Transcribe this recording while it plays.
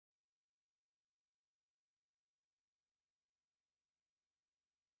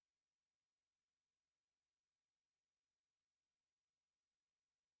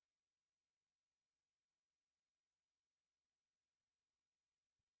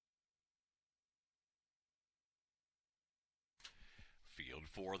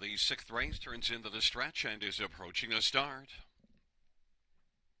for the sixth race turns into the stretch and is approaching the start.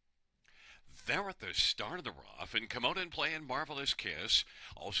 They're at the start of the rough and come out and play in Marvelous Kiss.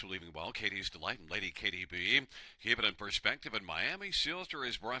 Also leaving well, Katie's Delight and Lady KDB. Keep it in perspective, and Miami Sealster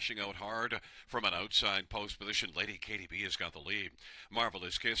is brushing out hard from an outside post position. Lady KDB has got the lead.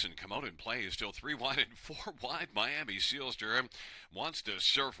 Marvelous Kiss and come out and play is still 3 wide and 4 wide. Miami Sealster wants to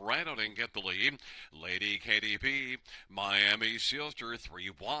surf right out and get the lead. Lady KDB, Miami Sealster 3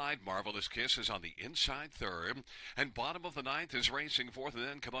 wide. Marvelous Kiss is on the inside third. And bottom of the ninth is racing fourth, and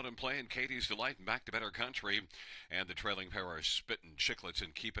then come out and play in Katie's Delight and Back to Better Country. And the trailing pair are Spittin' Chicklets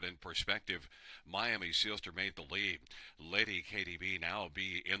and Keep It in Perspective. Miami Sealster made the lead. Lady KDB now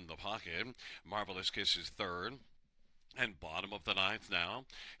be in the pocket. Marvelous Kiss is third. And bottom of the ninth now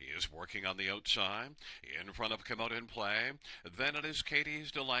is working on the outside. In front of Come Out and Play. Then it is Katie's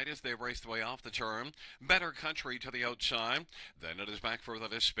Delight as they race their way off the turn. Better Country to the outside. Then it is back further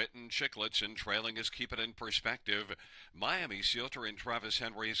to Spittin' Chicklets, and trailing is Keep It in Perspective. Miami Sealter and Travis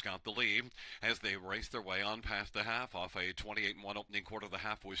Henry's got the lead as they race their way on past the half. Off a 28-1 opening quarter, the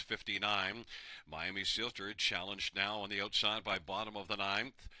half was 59. Miami Sealter challenged now on the outside by bottom of the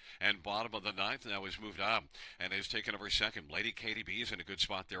ninth. And bottom of the ninth now is moved up and is taken over second. Lady KDB is in a good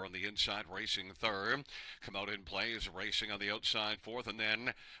spot there on the inside, racing third. Come Out and Play is racing on the outside fourth, and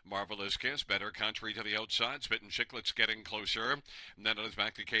then Marvelous Kiss, Better Country to the outside. Spittin' Chicklets getting closer. And then it is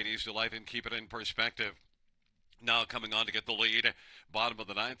back to Katie's Delight and Keep It in Perspective. Now coming on to get the lead, bottom of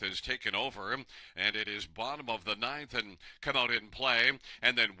the ninth is taken over, and it is bottom of the ninth and Come Out and Play,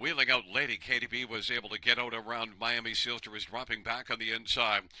 and then wheeling out Lady KDB was able to get out around Miami Sealster is dropping back on the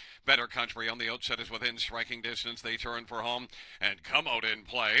inside. Better Country on the outside is within striking distance. They turn for home and Come Out and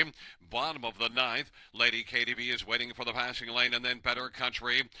Play. Bottom of the ninth, Lady KDB is waiting for the passing lane, and then Better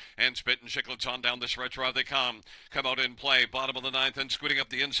Country and Spittin' Chicklets on down the stretch route they come. Come Out and Play, bottom of the ninth, and scooting up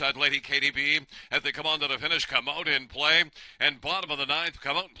the inside, Lady KDB as they come on to the finish. Come Out and Play, and bottom of the ninth,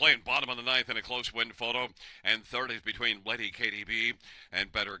 Come Out and Play, and bottom of the ninth in a close win photo, and third is between Lady KDB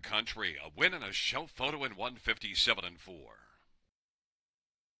and Better Country. A win and a show photo in 157 and 4.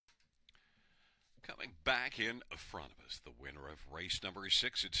 Coming back in front of us, the winner of race number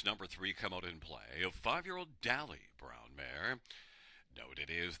 6, it's number 3, Come Out and Play, a 5-year-old Dally Brown mare. Note it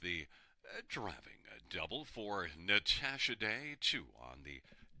is the driving double for Natasha Day, 2 on the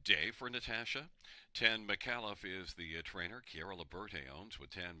day for Natasha. 10 McAuliffe is the trainer. Kiara Liberte owns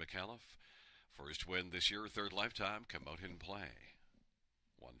with 10 McAuliffe. First win this year, third lifetime. Come Out and Play.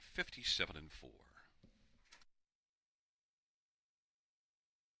 157 and 4.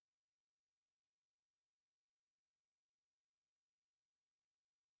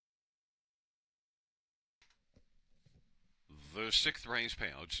 The sixth race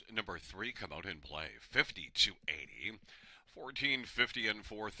payouts, number 3, Come Out and Play, 50-80. 1450 and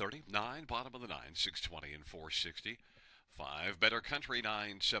 430. 9, bottom of the 9, 620 and 460. 5, Better Country,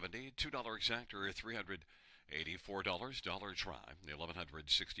 970. $2 exactor, $384. Dollar try,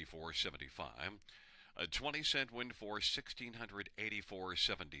 1164.75. A 20-cent win for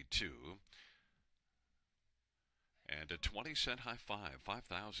 1684.72. And a 20-cent high five,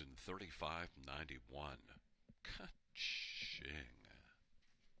 5,035.91. Ka-ching.